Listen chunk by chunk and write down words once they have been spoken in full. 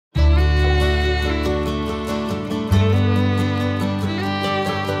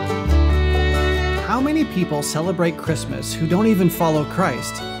people celebrate Christmas who don't even follow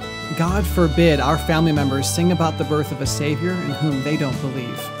Christ. God forbid our family members sing about the birth of a Savior in whom they don't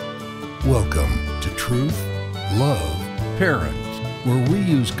believe. Welcome to Truth.Love.Family, where we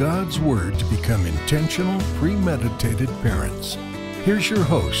use God's Word to become intentional, premeditated parents. Here's your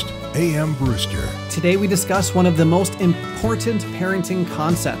host, AMBrewster. Today we discuss one of the most important parenting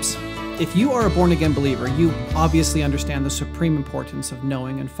concepts. If you are a born-again believer, you obviously understand the supreme importance of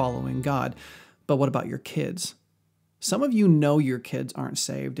knowing and following God. But what about your kids? Some of you know your kids aren't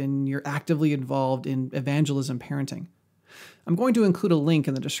saved, and you're actively involved in evangelism parenting. I'm going to include a link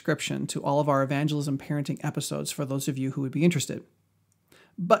in the description to all of our evangelism parenting episodes for those of you who would be interested.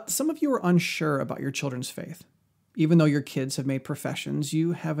 But some of you are unsure about your children's faith. Even though your kids have made professions,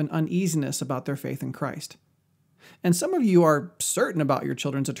 you have an uneasiness about their faith in Christ. And some of you are certain about your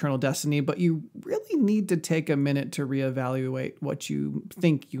children's eternal destiny, but you really need to take a minute to reevaluate what you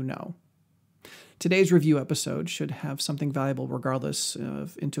think you know. Today's review episode should have something valuable regardless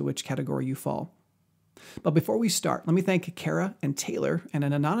of into which category you fall. But before we start, let me thank Kara and Taylor and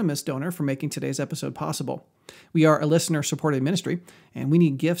an anonymous donor for making today's episode possible. We are a listener-supported ministry, and we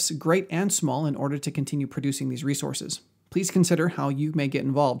need gifts, great and small, in order to continue producing these resources. Please consider how you may get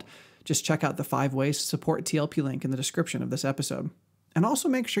involved. Just check out the 5 ways to support TLP link in the description of this episode. And also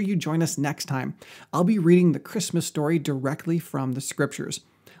make sure you join us next time. I'll be reading the Christmas story directly from the scriptures.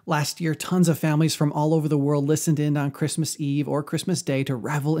 Last year, tons of families from all over the world listened in on Christmas Eve or Christmas Day to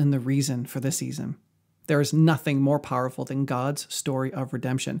revel in the reason for the season. There is nothing more powerful than God's story of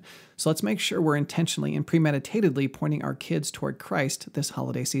redemption. So let's make sure we're intentionally and premeditatedly pointing our kids toward Christ this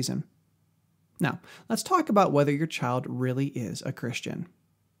holiday season. Now, let's talk about whether your child really is a Christian.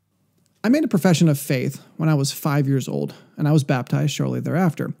 I made a profession of faith when I was 5 years old, and I was baptized shortly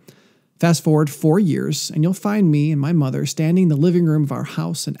thereafter. Fast forward 4 years, and you'll find me and my mother standing in the living room of our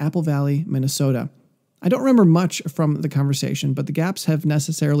house in Apple Valley, Minnesota. I don't remember much from the conversation, but the gaps have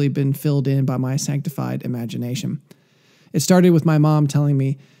necessarily been filled in by my sanctified imagination. It started with my mom telling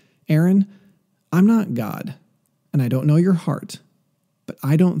me, "Aaron, I'm not God, and I don't know your heart, but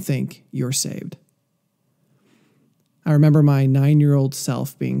I don't think you're saved." I remember my 9-year-old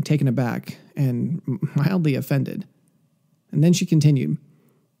self being taken aback and mildly offended. And then she continued,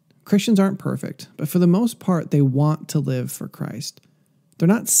 "Christians aren't perfect, but for the most part, they want to live for Christ. They're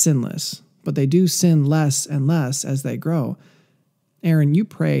not sinless, but they do sin less and less as they grow. Aaron, you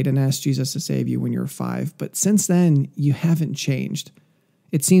prayed and asked Jesus to save you when you were 5, but since then, you haven't changed.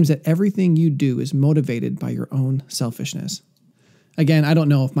 It seems that everything you do is motivated by your own selfishness." Again, I don't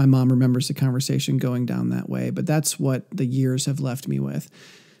know if my mom remembers the conversation going down that way, but that's what the years have left me with.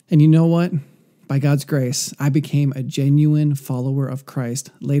 And you know what? By God's grace, I became a genuine follower of Christ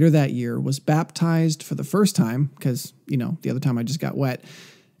later that year, was baptized for the first time, because, the other time I just got wet,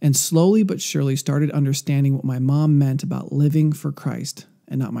 and slowly but surely started understanding what my mom meant about living for Christ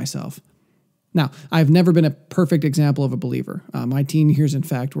and not myself. Now, I've never been a perfect example of a believer. My teen years, in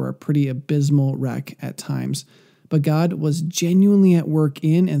fact, were a pretty abysmal wreck at times. But God was genuinely at work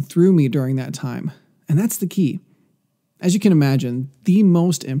in and through me during that time. And that's the key. As you can imagine, the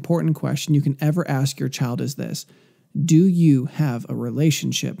most important question you can ever ask your child is this: do you have a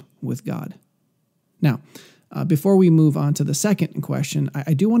relationship with God? Now, before we move on to the second question,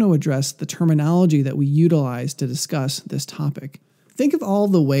 I do want to address the terminology that we utilize to discuss this topic. Think of all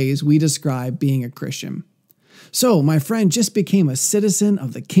the ways we describe being a Christian. "So, my friend just became a citizen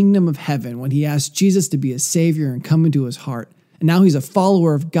of the kingdom of heaven when he asked Jesus to be his savior and come into his heart. And now he's a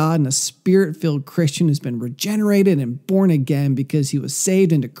follower of God and a spirit-filled Christian who's been regenerated and born again because he was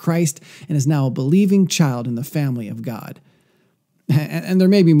saved into Christ and is now a believing child in the family of God." And there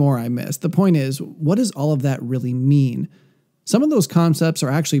may be more I missed. The point is, what does all of that really mean? Some of those concepts are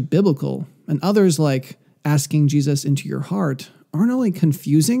actually biblical, and others, like asking Jesus into your heart, aren't only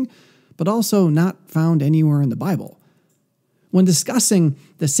confusing, but also not found anywhere in the Bible. When discussing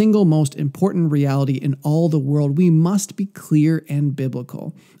the single most important reality in all the world, we must be clear and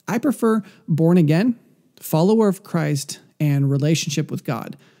biblical. I prefer born again, follower of Christ, and relationship with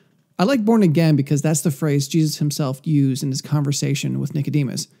God. I like born again because that's the phrase Jesus himself used in his conversation with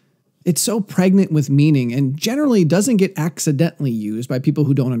Nicodemus. It's so pregnant with meaning and generally doesn't get accidentally used by people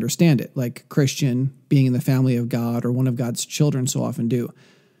who don't understand it, like Christian, being in the family of God, or one of God's children so often do.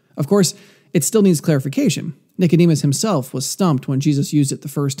 Of course, it still needs clarification. Nicodemus himself was stumped when Jesus used it the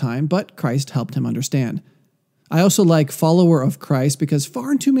first time, but Christ helped him understand. I also like follower of Christ because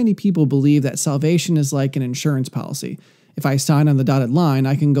far too many people believe that salvation is like an insurance policy. If I sign on the dotted line,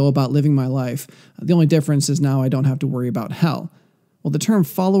 I can go about living my life. The only difference is now I don't have to worry about hell. Well, the term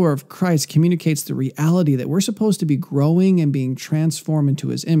follower of Christ communicates the reality that we're supposed to be growing and being transformed into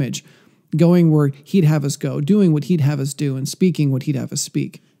his image. going where he'd have us go, doing what he'd have us do, and speaking what he'd have us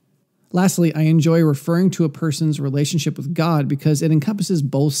speak. Lastly, I enjoy referring to a person's relationship with God because it encompasses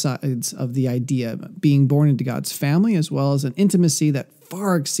both sides of the idea, being born into God's family as well as an intimacy that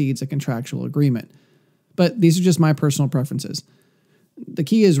far exceeds a contractual agreement. But these are just my personal preferences. The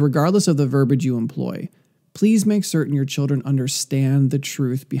key is, regardless of the verbiage you employ, please make certain your children understand the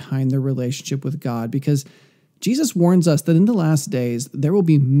truth behind their relationship with God, because Jesus warns us that in the last days, there will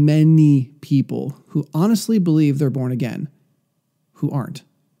be many people who honestly believe they're born again, who aren't.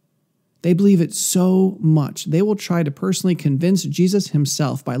 They believe it so much, they will try to personally convince Jesus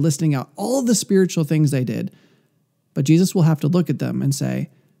himself by listing out all the spiritual things they did. But Jesus will have to look at them and say,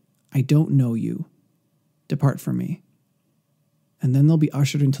 "I don't know you. Depart from me." And then they'll be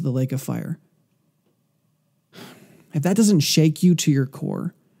ushered into the lake of fire. If that doesn't shake you to your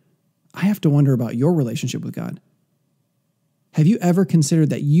core, I have to wonder about your relationship with God. Have you ever considered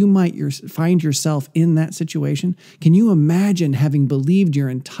that you might find yourself in that situation? Can you imagine having believed your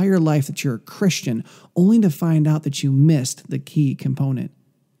entire life that you're a Christian, only to find out that you missed the key component?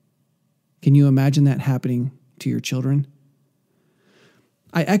 Can you imagine that happening to your children?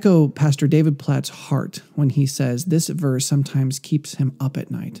 I echo Pastor David Platt's heart when he says this verse sometimes keeps him up at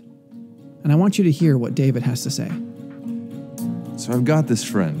night. And I want you to hear what David has to say. So I've got this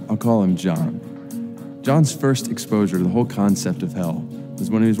friend, I'll call him John. John's first exposure to the whole concept of hell was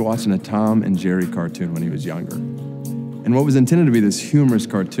when he was watching a Tom and Jerry cartoon when he was younger. And what was intended to be this humorous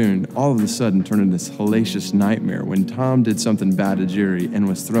cartoon all of a sudden turned into this hellacious nightmare when Tom did something bad to Jerry and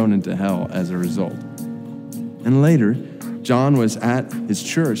was thrown into hell as a result. And later, John was at his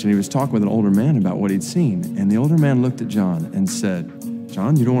church and he was talking with an older man about what he'd seen. And the older man looked at John and said,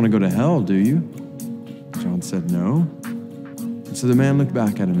 "John, you don't want to go to hell, do you?" John said, "No." And so the man looked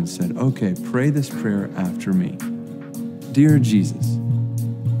back at him and said, "Okay, pray this prayer after me. Dear Jesus."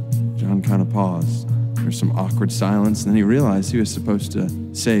 John kind of paused. There's some awkward silence, and then he realized he was supposed to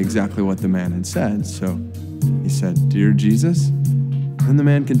say exactly what the man had said. So he said, "Dear Jesus." And the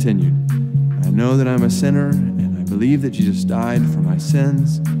man continued, "I know that I'm a sinner, and I believe that Jesus died for my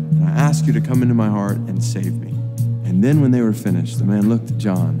sins, and I ask you to come into my heart and save me." And then when they were finished, the man looked at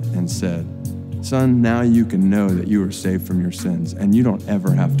John and said, "Son, now you can know that you are saved from your sins, and you don't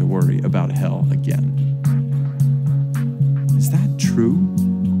ever have to worry about hell again." Is that true?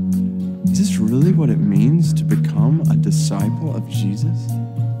 Is this really what it means to become a disciple of Jesus?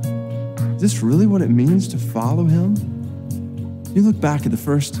 Is this really what it means to follow him? You look back at the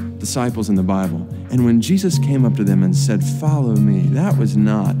first disciples in the Bible, and when Jesus came up to them and said, "Follow me," that was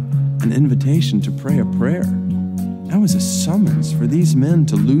not an invitation to pray a prayer. That was a summons for these men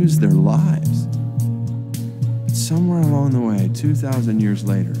to lose their lives. But somewhere along the way, 2,000 years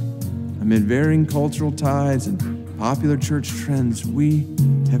later, amid varying cultural tides and popular church trends, we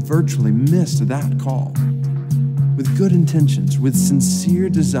have virtually missed that call. With good intentions, with sincere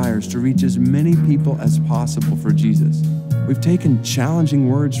desires to reach as many people as possible for Jesus, we've taken challenging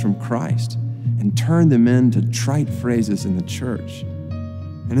words from Christ and turned them into trite phrases in the church.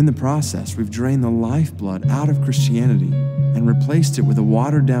 And in the process, we've drained the lifeblood out of Christianity and replaced it with a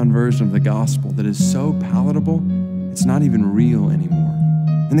watered-down version of the gospel that is so palatable, it's not even real anymore.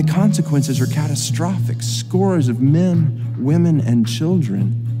 And the consequences are catastrophic. Scores of men, women, and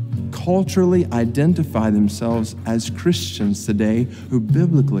children culturally identify themselves as Christians today who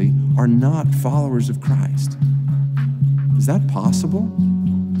biblically are not followers of Christ. Is that possible?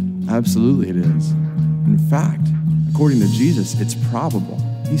 Absolutely it is. In fact, according to Jesus, it's probable.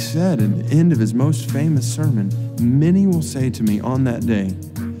 He said at the end of his most famous sermon, "Many will say to me on that day,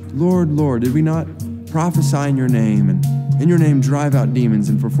 'Lord, Lord, did we not prophesy in your name, and in your name drive out demons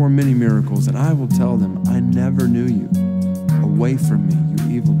and perform many miracles?' And I will tell them, 'I never knew you. Away from me,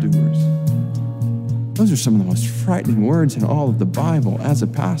 you evildoers.'" Those are some of the most frightening words in all of the Bible. As a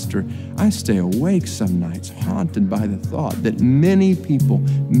pastor, I stay awake some nights, haunted by the thought that many people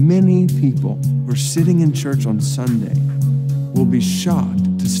who are sitting in church on Sunday will be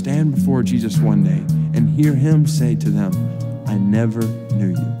shocked to stand before Jesus one day and hear him say to them, "I never knew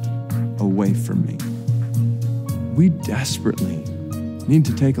you. Away from me." We desperately need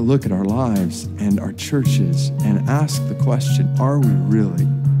to take a look at our lives and our churches and ask the question, are we really,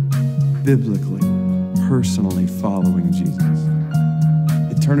 biblically, personally following Jesus?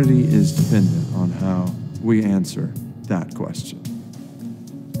 Eternity is dependent on how we answer that question.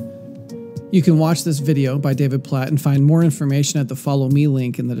 You can watch this video by David Platt and find more information at the Follow Me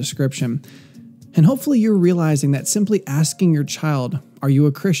link in the description. And hopefully you're realizing that simply asking your child, "Are you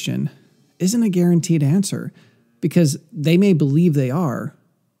a Christian?" isn't a guaranteed answer, because they may believe they are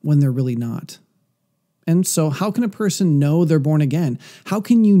when they're really not. And so how can a person know they're born again? How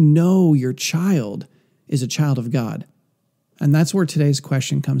can you know your child is a child of God? And that's where today's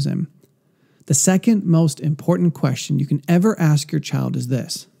question comes in. The second most important question you can ever ask your child is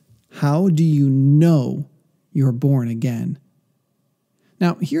this: how do you know you're born again?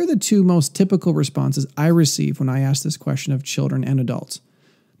 Now, here are the two most typical responses I receive when I ask this question of children and adults.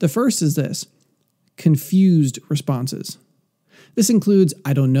 The first is this: confused responses. This includes,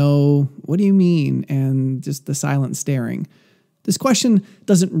 I don't know, what do you mean, and just the silent staring. This question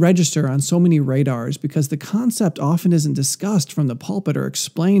doesn't register on so many radars because the concept often isn't discussed from the pulpit or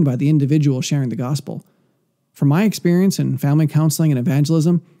explained by the individual sharing the gospel. From my experience in family counseling and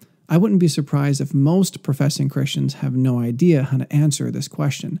evangelism, I wouldn't be surprised if most professing Christians have no idea how to answer this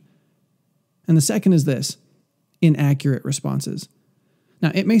question. And the second is this: inaccurate responses.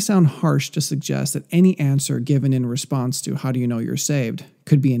 Now, it may sound harsh to suggest that any answer given in response to how do you know you're saved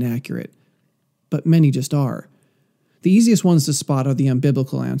could be inaccurate, but many just are. The easiest ones to spot are the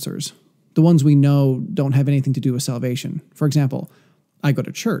unbiblical answers, the ones we know don't have anything to do with salvation. For example, I go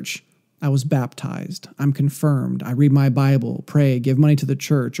to church, I was baptized, I'm confirmed, I read my Bible, pray, give money to the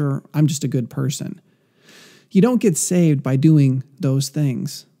church, or I'm just a good person. You don't get saved by doing those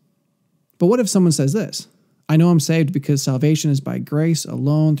things. But what if someone says this: I know I'm saved because salvation is by grace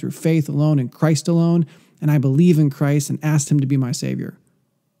alone, through faith alone, in Christ alone, and I believe in Christ and asked him to be my Savior.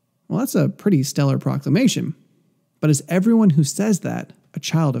 Well, that's a pretty stellar proclamation. But is everyone who says that a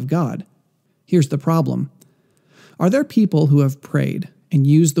child of God? Here's the problem. Are there people who have prayed and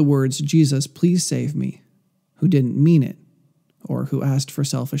used the words, Jesus, please save me, who didn't mean it, or who asked for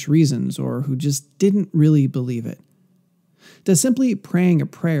selfish reasons, or who just didn't really believe it? Does simply praying a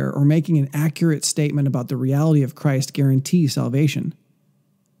prayer or making an accurate statement about the reality of Christ guarantee salvation?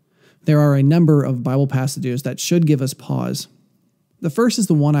 There are a number of Bible passages that should give us pause. The first is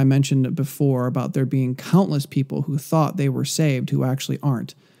the one I mentioned before about there being countless people who thought they were saved who actually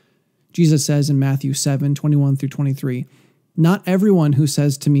aren't. Jesus says in Matthew 7:21-23, "Not everyone who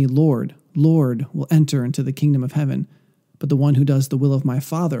says to me, 'Lord, Lord,' will enter into the kingdom of heaven, but the one who does the will of my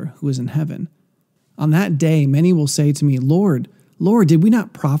Father who is in heaven. On that day, many will say to me, 'Lord, Lord, did we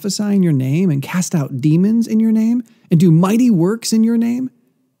not prophesy in your name and cast out demons in your name and do mighty works in your name?'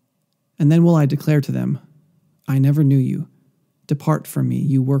 And then will I declare to them, 'I never knew you. Depart from me,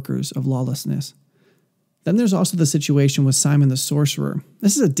 you workers of lawlessness.'" Then there's also the situation with Simon the sorcerer.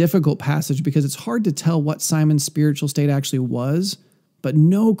 This is a difficult passage because it's hard to tell what Simon's spiritual state actually was, but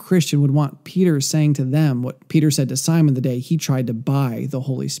no Christian would want Peter saying to them what Peter said to Simon the day he tried to buy the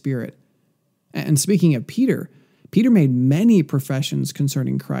Holy Spirit. And speaking of Peter, Peter made many professions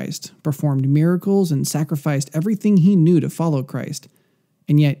concerning Christ, performed miracles, and sacrificed everything he knew to follow Christ.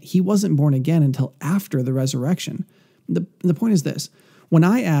 And yet he wasn't born again until after the resurrection. The point is this: when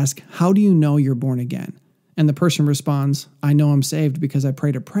I ask, how do you know you're born again? And the person responds, I know I'm saved because I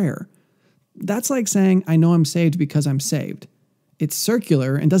prayed a prayer. That's like saying, I know I'm saved because I'm saved. It's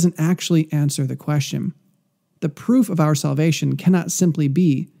circular and doesn't actually answer the question. The proof of our salvation cannot simply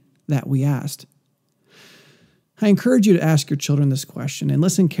be that we asked. I encourage you to ask your children this question and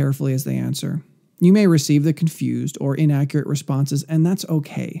listen carefully as they answer. You may receive the confused or inaccurate responses, and that's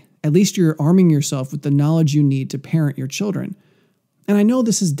okay. At least you're arming yourself with the knowledge you need to parent your children. And I know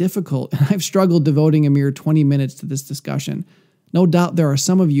this is difficult, and I've struggled devoting a mere 20 minutes to this discussion. No doubt there are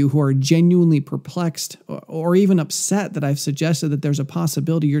some of you who are genuinely perplexed or even upset that I've suggested that there's a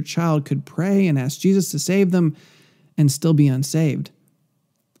possibility your child could pray and ask Jesus to save them and still be unsaved.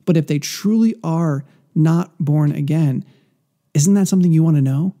 But if they truly are not born again, isn't that something you want to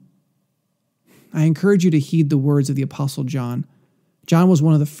know? I encourage you to heed the words of the Apostle John. John was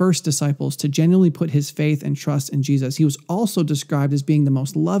one of the first disciples to genuinely put his faith and trust in Jesus. He was also described as being the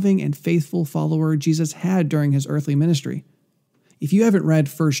most loving and faithful follower Jesus had during his earthly ministry. If you haven't read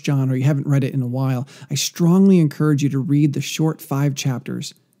 1 John or you haven't read it in a while, I strongly encourage you to read the short 5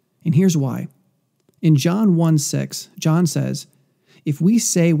 chapters. And here's why. In John 1:6, John says, "If we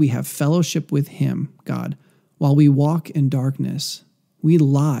say we have fellowship with him, God, while we walk in darkness, we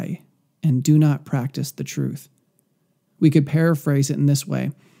lie and do not practice the truth." We could paraphrase it in this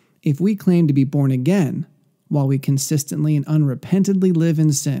way. If we claim to be born again while we consistently and unrepentantly live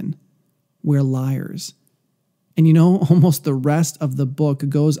in sin, we're liars. And you know, almost the rest of the book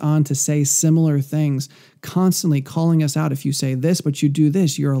goes on to say similar things, constantly calling us out. If you say this, but you do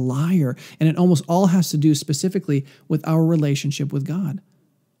this, you're a liar. And it almost all has to do specifically with our relationship with God.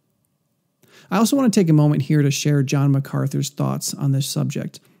 I also want to take a moment here to share John MacArthur's thoughts on this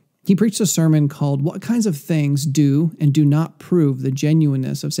subject. He preached a sermon called "What Kinds of Things Do and Do Not Prove the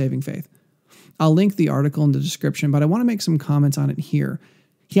Genuineness of Saving Faith?" I'll link the article in the description, but I want to make some comments on it here.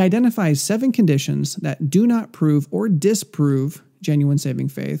 He identifies 7 conditions that do not prove or disprove genuine saving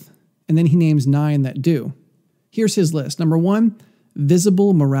faith, and then he names 9 that do. Here's his list. Number 1,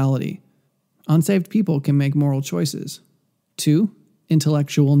 visible morality. Unsaved people can make moral choices. 2,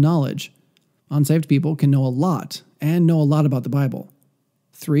 intellectual knowledge. Unsaved people can know a lot and know a lot about the Bible.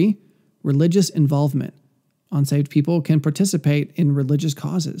 3, religious involvement. Unsaved people can participate in religious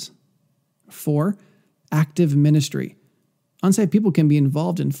causes. 4, active ministry. Unsaved people can be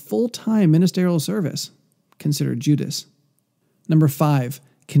involved in full-time ministerial service. Consider Judas. Number 5,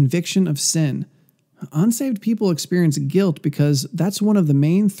 conviction of sin. Unsaved people experience guilt because that's one of the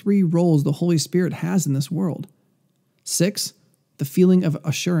main 3 roles the Holy Spirit has in this world. 6, the feeling of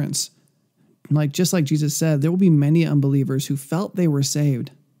assurance. Just like Jesus said, there will be many unbelievers who felt they were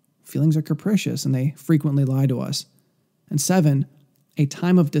saved. Feelings are capricious and they frequently lie to us. And 7, a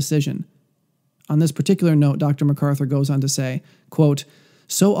time of decision. On this particular note, Dr. MacArthur goes on to say, quote,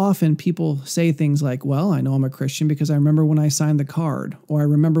 "So often people say things like, well, I know I'm a Christian because I remember when I signed the card, or I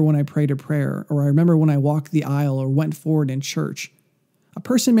remember when I prayed a prayer, or I remember when I walked the aisle or went forward in church. A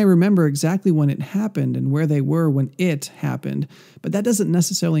person may remember exactly when it happened and where they were when it happened, but that doesn't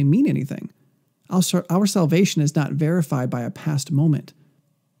necessarily mean anything. Our salvation is not verified by a past moment.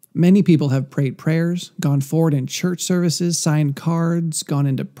 Many people have prayed prayers, gone forward in church services, signed cards, gone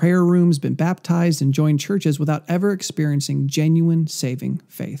into prayer rooms, been baptized, and joined churches without ever experiencing genuine saving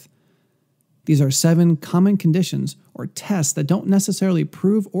faith. These are 7 common conditions or tests that don't necessarily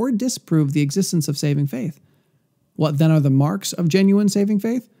prove or disprove the existence of saving faith. What then are the marks of genuine saving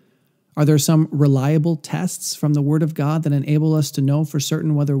faith? Are there some reliable tests from the Word of God that enable us to know for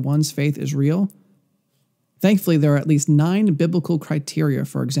certain whether one's faith is real? Thankfully, there are at least 9 biblical criteria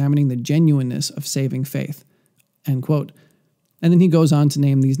for examining the genuineness of saving faith." End quote. And then he goes on to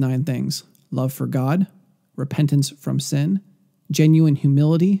name these 9 things: love for God, repentance from sin, genuine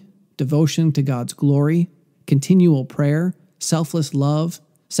humility, devotion to God's glory, continual prayer, selfless love,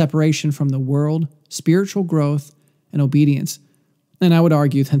 separation from the world, spiritual growth, and obedience. And I would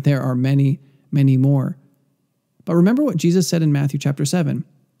argue that there are many, many more. But remember what Jesus said in Matthew chapter 7.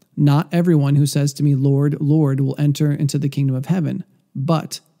 "Not everyone who says to me, 'Lord, Lord,' will enter into the kingdom of heaven,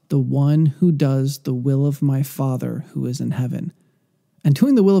 but the one who does the will of my Father who is in heaven." And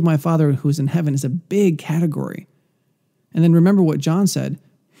doing the will of my Father who is in heaven is a big category. And then remember what John said: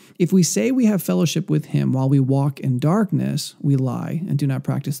 "If we say we have fellowship with him while we walk in darkness, we lie and do not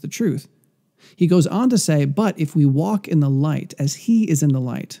practice the truth." He goes on to say, "But if we walk in the light as he is in the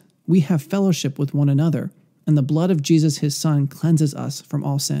light, we have fellowship with one another, and the blood of Jesus, his Son, cleanses us from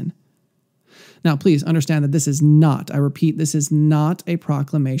all sin." Now, please understand that this is not, I repeat, this is not a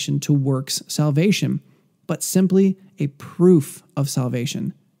proclamation to works salvation, but simply a proof of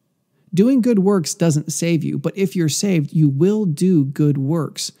salvation. Doing good works doesn't save you, but if you're saved, you will do good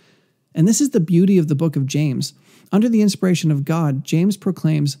works. And this is the beauty of the book of James. Under the inspiration of God, James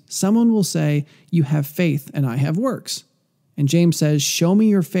proclaims, someone will say, "You have faith and I have works." And James says, "Show me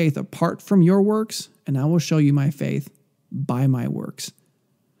your faith apart from your works, and I will show you my faith by my works."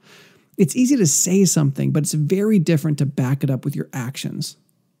 It's easy to say something, but it's very different to back it up with your actions.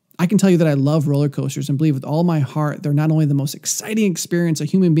 I can tell you that I love roller coasters and believe with all my heart they're not only the most exciting experience a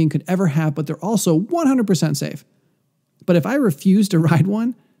human being could ever have, but they're also 100% safe. But if I refuse to ride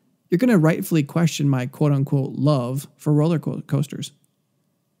one, you're going to rightfully question my quote-unquote love for roller coasters.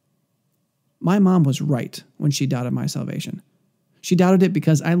 My mom was right when she doubted my salvation. She doubted it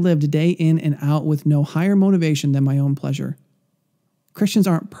because I lived day in and out with no higher motivation than my own pleasure. Christians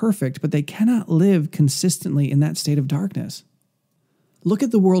aren't perfect, but they cannot live consistently in that state of darkness. Look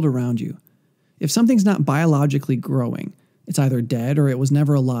at the world around you. If something's not biologically growing, it's either dead or it was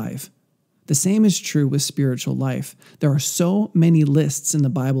never alive. The same is true with spiritual life. There are so many lists in the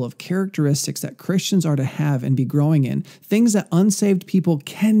Bible of characteristics that Christians are to have and be growing in, things that unsaved people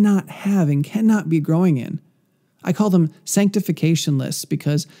cannot have and cannot be growing in. I call them sanctification lists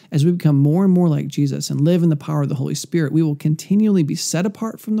because as we become more and more like Jesus and live in the power of the Holy Spirit, we will continually be set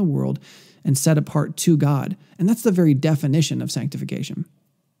apart from the world and set apart to God. And that's the very definition of sanctification.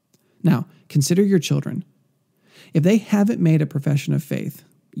 Now, consider your children. If they haven't made a profession of faith,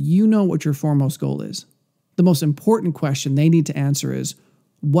 you know what your foremost goal is. The most important question they need to answer is,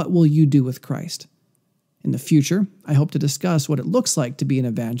 what will you do with Christ? In the future, I hope to discuss what it looks like to be an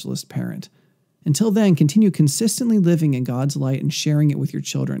evangelist parent. Until then, continue consistently living in God's light and sharing it with your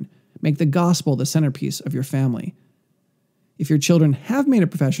children. Make the gospel the centerpiece of your family. If your children have made a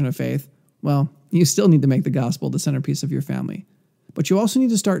profession of faith, well, you still need to make the gospel the centerpiece of your family. But you also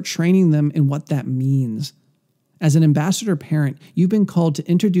need to start training them in what that means. As an ambassador parent, you've been called to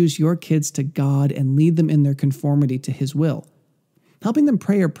introduce your kids to God and lead them in their conformity to His will. Helping them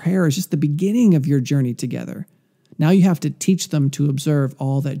pray a prayer is just the beginning of your journey together. Now you have to teach them to observe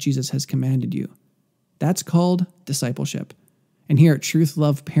all that Jesus has commanded you. That's called discipleship. And here at Truth,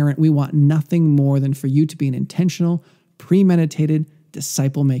 Love, Parent, we want nothing more than for you to be an intentional, premeditated,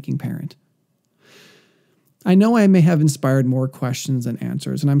 disciple-making parent. I know I may have inspired more questions than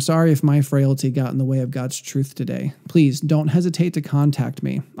answers, and I'm sorry if my frailty got in the way of God's truth today. Please don't hesitate to contact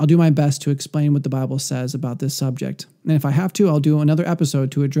me. I'll do my best to explain what the Bible says about this subject. And if I have to, I'll do another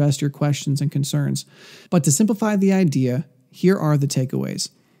episode to address your questions and concerns. But to simplify the idea, here are the takeaways.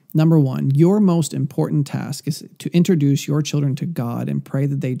 Number 1, your most important task is to introduce your children to God and pray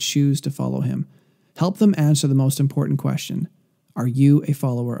that they choose to follow Him. Help them answer the most important question: are you a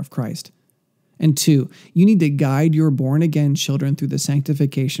follower of Christ? And 2, you need to guide your born-again children through the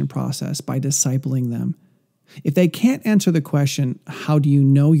sanctification process by discipling them. If they can't answer the question, how do you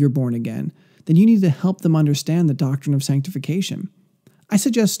know you're born again, then you need to help them understand the doctrine of sanctification. I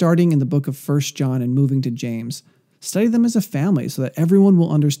suggest starting in the book of 1 John and moving to James. Study them as a family so that everyone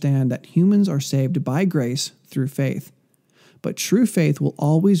will understand that humans are saved by grace through faith. But true faith will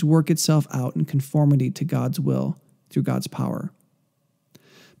always work itself out in conformity to God's will through God's power.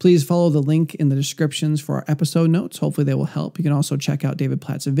 Please follow the link in the descriptions for our episode notes. Hopefully they will help. You can also check out David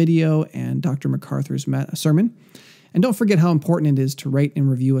Platt's video and Dr. MacArthur's sermon. And don't forget how important it is to rate and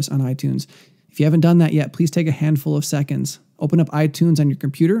review us on iTunes. If you haven't done that yet, please take a handful of seconds. Open up iTunes on your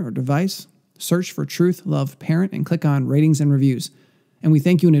computer or device, search for Truth, Love, Parent, and click on Ratings and Reviews. And we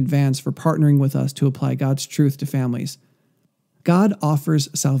thank you in advance for partnering with us to apply God's truth to families. God offers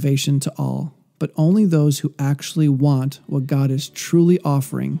salvation to all, but only those who actually want what God is truly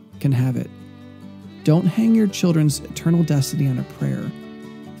offering can have it. Don't hang your children's eternal destiny on a prayer.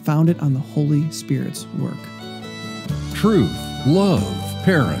 Found it on the Holy Spirit's work. Truth, Love,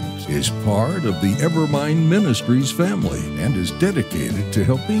 Parent is part of the Evermind Ministries family and is dedicated to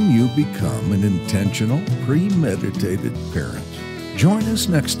helping you become an intentional, premeditated parent. Join us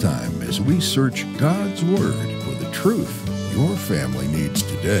next time as we search God's Word for the truth your family needs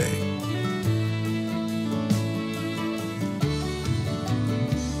today.